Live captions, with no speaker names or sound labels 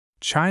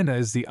China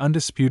is the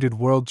undisputed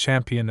world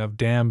champion of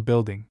dam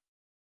building.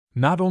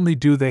 Not only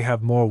do they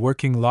have more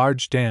working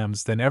large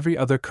dams than every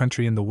other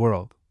country in the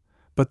world,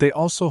 but they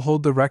also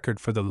hold the record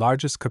for the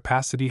largest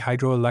capacity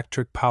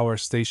hydroelectric power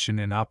station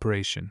in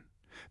operation,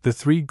 the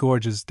Three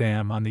Gorges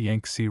Dam on the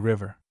Yangtze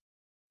River.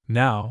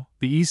 Now,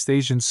 the East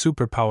Asian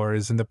superpower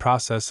is in the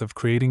process of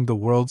creating the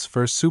world's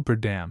first super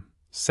dam,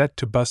 set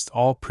to bust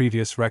all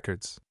previous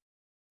records.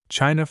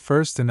 China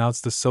first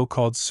announced the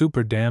so-called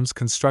super dam's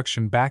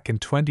construction back in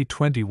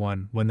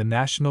 2021 when the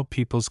National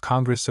People's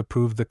Congress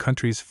approved the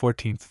country's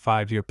 14th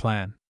five-year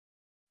plan.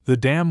 The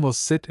dam will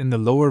sit in the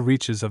lower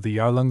reaches of the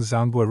Yarlung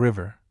Zangbo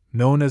River,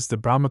 known as the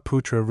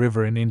Brahmaputra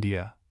River in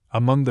India,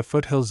 among the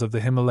foothills of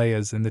the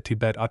Himalayas in the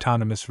Tibet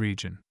Autonomous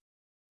Region.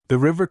 The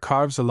river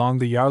carves along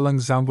the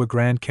Yarlung Zangbo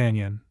Grand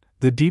Canyon,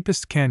 the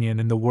deepest canyon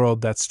in the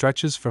world that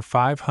stretches for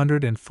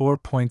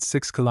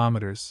 504.6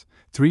 kilometers,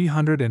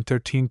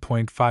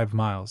 313.5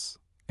 miles,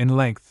 in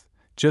length,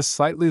 just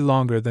slightly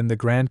longer than the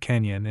Grand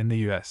Canyon in the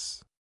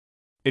U.S.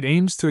 It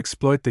aims to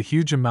exploit the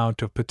huge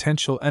amount of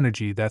potential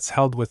energy that's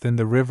held within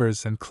the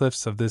rivers and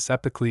cliffs of this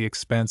epically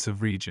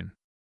expansive region.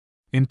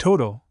 In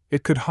total,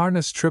 it could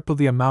harness triple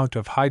the amount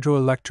of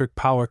hydroelectric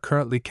power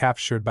currently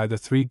captured by the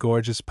Three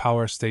Gorges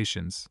power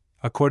stations,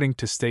 according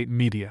to state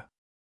media.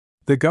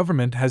 The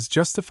government has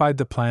justified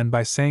the plan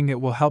by saying it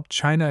will help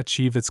China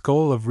achieve its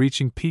goal of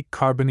reaching peak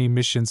carbon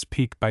emissions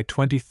peak by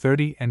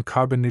 2030 and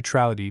carbon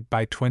neutrality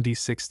by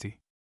 2060.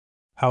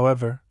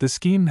 However, the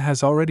scheme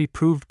has already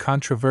proved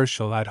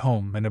controversial at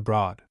home and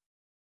abroad.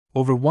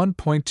 Over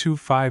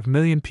 1.25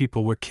 million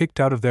people were kicked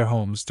out of their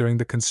homes during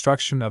the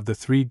construction of the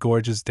Three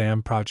Gorges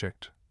Dam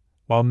project,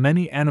 while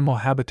many animal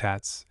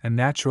habitats and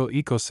natural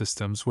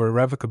ecosystems were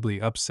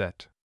irrevocably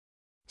upset.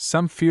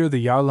 Some fear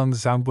the Yarlung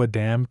Zangbo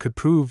Dam could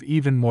prove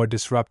even more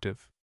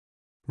disruptive.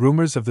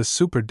 Rumors of the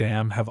super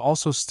dam have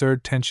also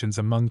stirred tensions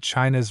among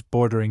China's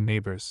bordering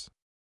neighbors.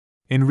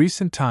 In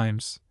recent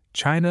times,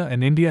 China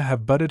and India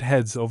have butted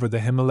heads over the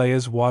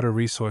Himalayas' water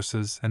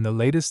resources, and the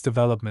latest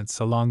developments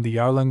along the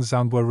Yarlung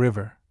Zangbo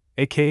River,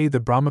 aka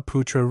the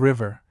Brahmaputra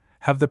River,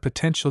 have the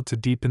potential to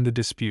deepen the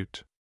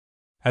dispute.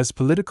 As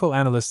political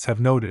analysts have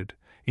noted,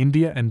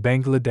 India and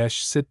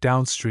Bangladesh sit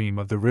downstream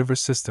of the river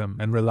system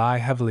and rely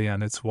heavily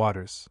on its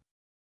waters.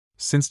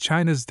 Since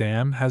China's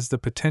dam has the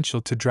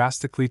potential to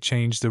drastically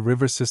change the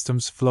river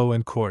system's flow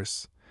and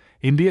course,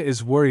 India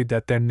is worried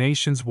that their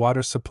nation's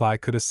water supply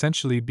could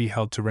essentially be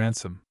held to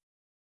ransom.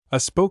 A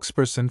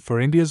spokesperson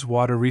for India's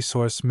Water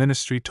Resource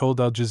Ministry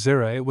told Al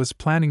Jazeera it was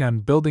planning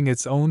on building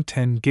its own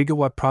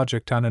 10-gigawatt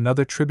project on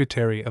another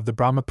tributary of the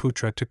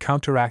Brahmaputra to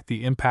counteract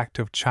the impact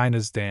of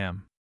China's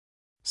dam.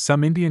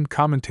 Some Indian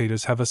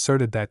commentators have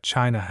asserted that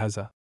China has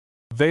a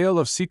veil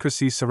of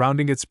secrecy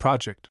surrounding its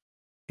project,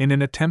 in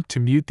an attempt to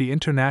mute the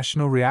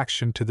international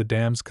reaction to the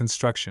dam's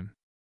construction.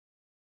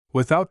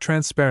 Without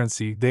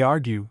transparency, they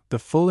argue, the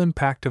full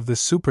impact of the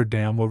super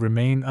dam will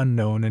remain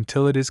unknown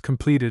until it is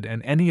completed,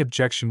 and any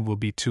objection will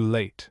be too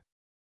late.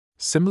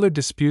 Similar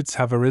disputes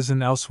have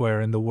arisen elsewhere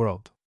in the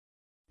world.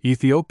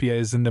 Ethiopia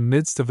is in the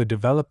midst of a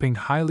developing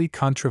highly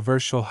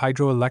controversial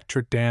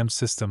hydroelectric dam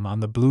system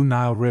on the Blue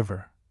Nile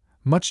River,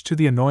 much to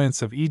the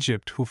annoyance of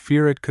Egypt, who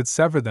fear it could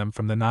sever them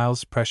from the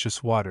Nile's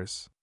precious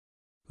waters.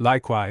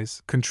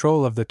 Likewise,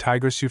 control of the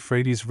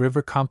Tigris-Euphrates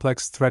River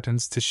complex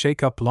threatens to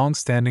shake up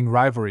long-standing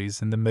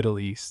rivalries in the Middle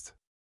East.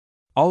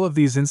 All of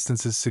these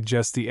instances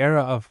suggest the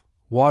era of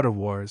water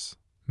wars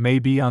may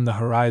be on the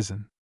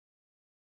horizon.